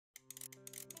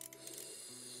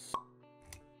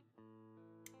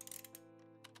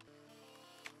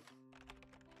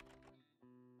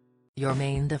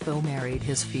Jermain Defoe married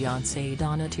his fiancée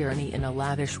Donna Tierney in a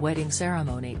lavish wedding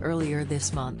ceremony earlier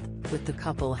this month, with the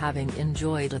couple having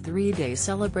enjoyed a 3-day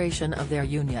celebration of their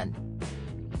union.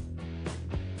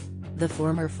 The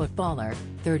former footballer,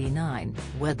 39,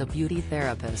 wed the beauty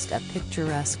therapist at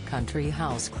picturesque country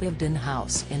house Cliveden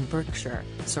House in Berkshire,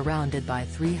 surrounded by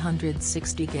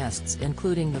 360 guests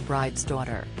including the bride's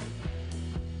daughter.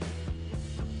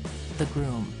 The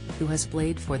groom, who has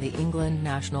played for the England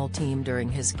national team during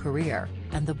his career,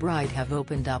 and the bride have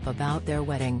opened up about their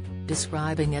wedding,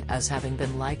 describing it as having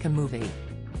been like a movie.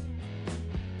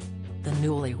 The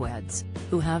newlyweds,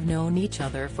 who have known each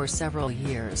other for several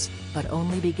years, but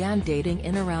only began dating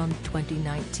in around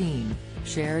 2019,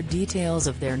 shared details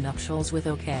of their nuptials with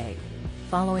OK!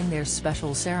 Following their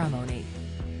special ceremony.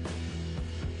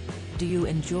 Do you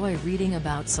enjoy reading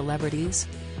about celebrities?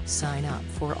 Sign up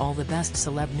for all the best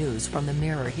celeb news from the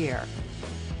Mirror here.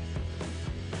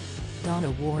 Donna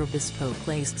wore a bespoke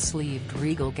lace-sleeved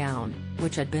regal gown,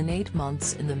 which had been 8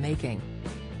 months in the making.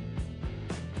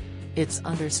 It's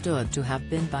understood to have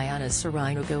been by Anna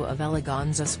Sirinago of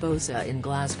Eleganza Sposa in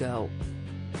Glasgow.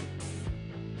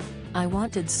 I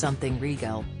wanted something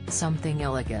regal, something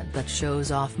elegant that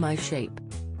shows off my shape.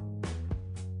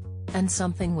 And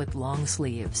something with long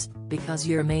sleeves, because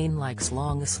Jermain likes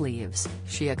long sleeves,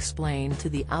 she explained to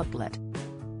the outlet.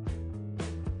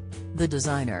 The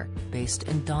designer, based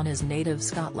in Donna's native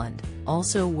Scotland,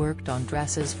 also worked on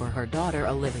dresses for her daughter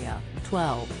Olivia,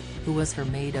 12, who was her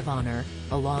maid of honor,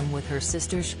 along with her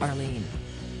sister Charlene.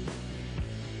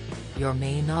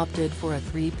 Jermain opted for a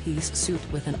 3-piece suit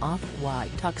with an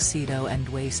off-white tuxedo and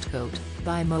waistcoat,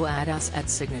 by Moadas at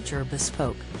Signature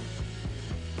Bespoke.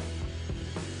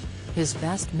 His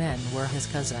best men were his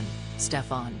cousin,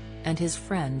 Stefan, and his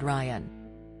friend Ryan.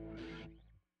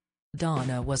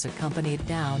 Donna was accompanied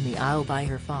down the aisle by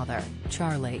her father,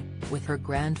 Charlie, with her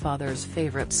grandfather's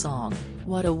favorite song,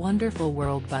 What a Wonderful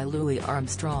World by Louis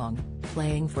Armstrong,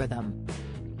 playing for them.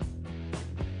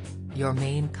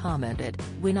 Jermain commented,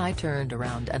 "When I turned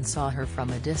around and saw her from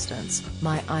a distance,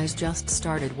 my eyes just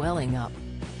started welling up.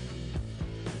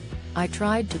 I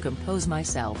tried to compose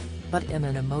myself, but am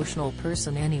an emotional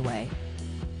person anyway."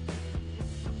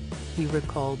 He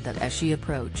recalled that as she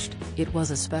approached, it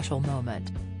was a special moment.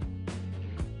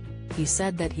 He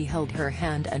said that he held her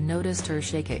hand and noticed her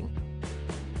shaking.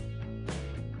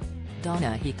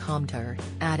 Donna he calmed her,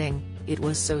 adding, "It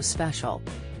was so special."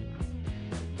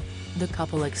 The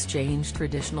couple exchanged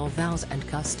traditional vows and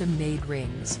custom-made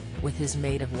rings, with his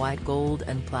made of white gold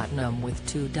and platinum with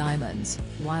 2 diamonds,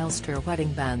 whilst her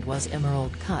wedding band was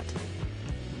emerald cut.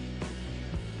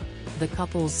 The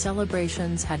couple's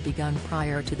celebrations had begun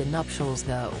prior to the nuptials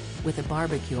though, with a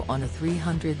barbecue on a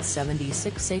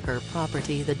 376-acre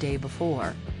property the day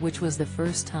before, which was the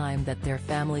first time that their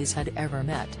families had ever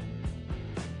met.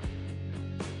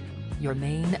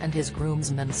 Jermain and his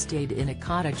groomsmen stayed in a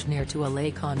cottage near to a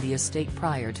lake on the estate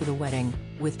prior to the wedding,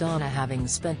 with Donna having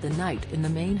spent the night in the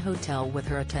main hotel with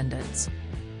her attendants.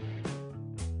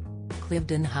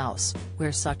 Cliveden House,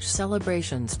 where such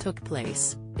celebrations took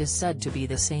place, is said to be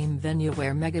the same venue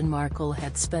where Meghan Markle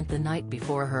had spent the night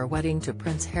before her wedding to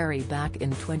Prince Harry back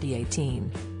in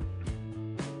 2018.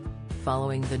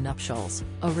 Following the nuptials,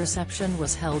 a reception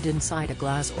was held inside a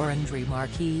glass orangery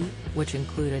marquee, which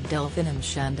included delphinum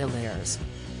chandeliers.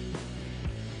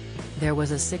 There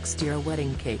was a 6-tier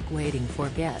wedding cake waiting for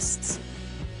guests.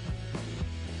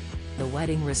 The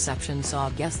wedding reception saw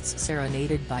guests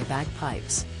serenaded by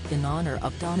bagpipes, in honor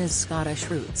of Donna's Scottish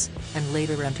roots, and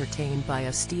later entertained by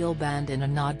a steel band in a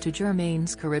nod to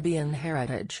Jermain's Caribbean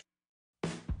heritage.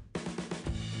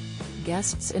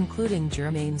 Guests including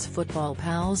Jermain's football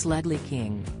pals Ledley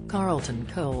King, Carlton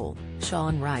Cole,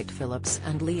 Shaun Wright-Phillips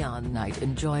and Leon Knight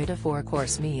enjoyed a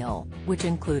 4-course meal, which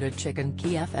included chicken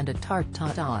Kiev and a tarte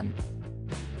tatin.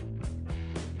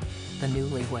 The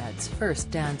newlyweds' first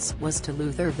dance was to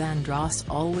Luther Vandross'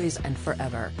 Always and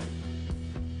Forever.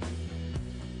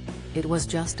 It was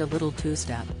just a little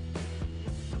two-step.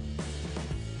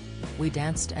 We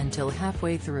danced until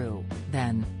halfway through,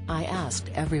 then, I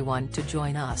asked everyone to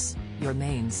join us,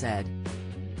 Jermain said.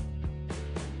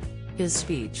 His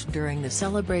speech during the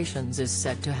celebrations is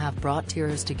said to have brought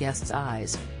tears to guests'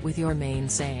 eyes, with Jermain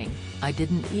saying, "I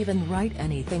didn't even write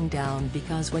anything down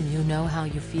because when you know how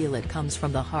you feel it comes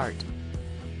from the heart."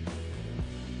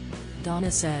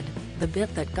 Donna said, "The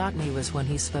bit that got me was when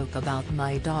he spoke about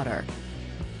my daughter.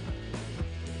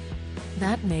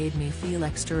 That made me feel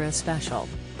extra special.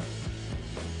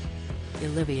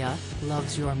 Olivia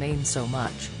loves Jermain so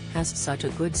much, has such a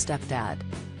good stepdad."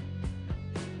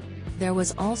 There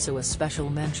was also a special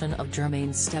mention of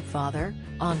Jermain's stepfather,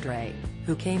 Andre,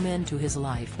 who came into his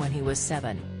life when he was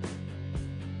 7.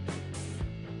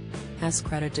 Has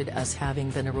credited as having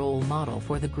been a role model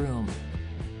for the groom.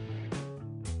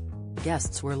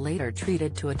 Guests were later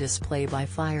treated to a display by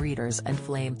fire eaters and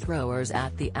flamethrowers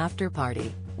at the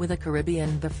after-party, with a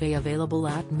Caribbean buffet available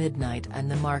at midnight, and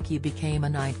the marquee became a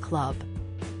nightclub.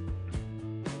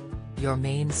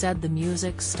 Jermain said the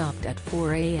music stopped at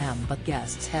 4 a.m. but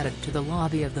guests headed to the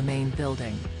lobby of the main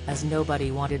building, as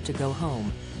nobody wanted to go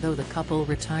home, though the couple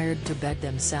retired to bed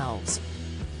themselves.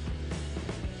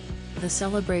 The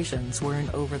celebrations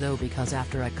weren't over though, because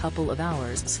after a couple of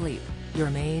hours sleep,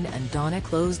 Jermain and Donna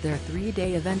closed their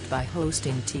 3-day event by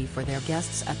hosting tea for their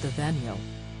guests at the venue.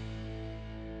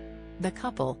 The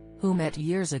couple, who met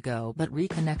years ago but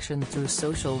reconnection through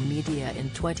social media in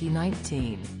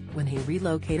 2019, when he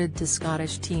relocated to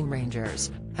Scottish Team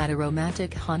Rangers, had a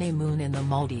romantic honeymoon in the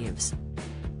Maldives.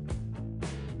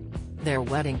 Their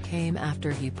wedding came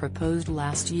after he proposed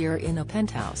last year in a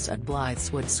penthouse at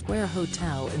Blythswood Square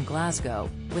Hotel in Glasgow,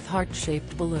 with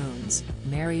heart-shaped balloons,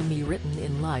 "Marry Me" written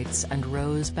in lights and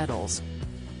rose petals.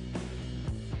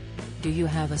 Do you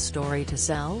have a story to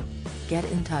sell? Get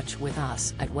in touch with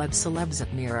us at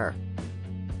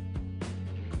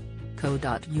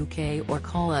webcelebs@mirror.co.uk or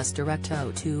call us direct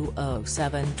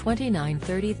 0207 29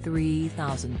 33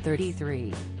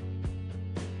 033.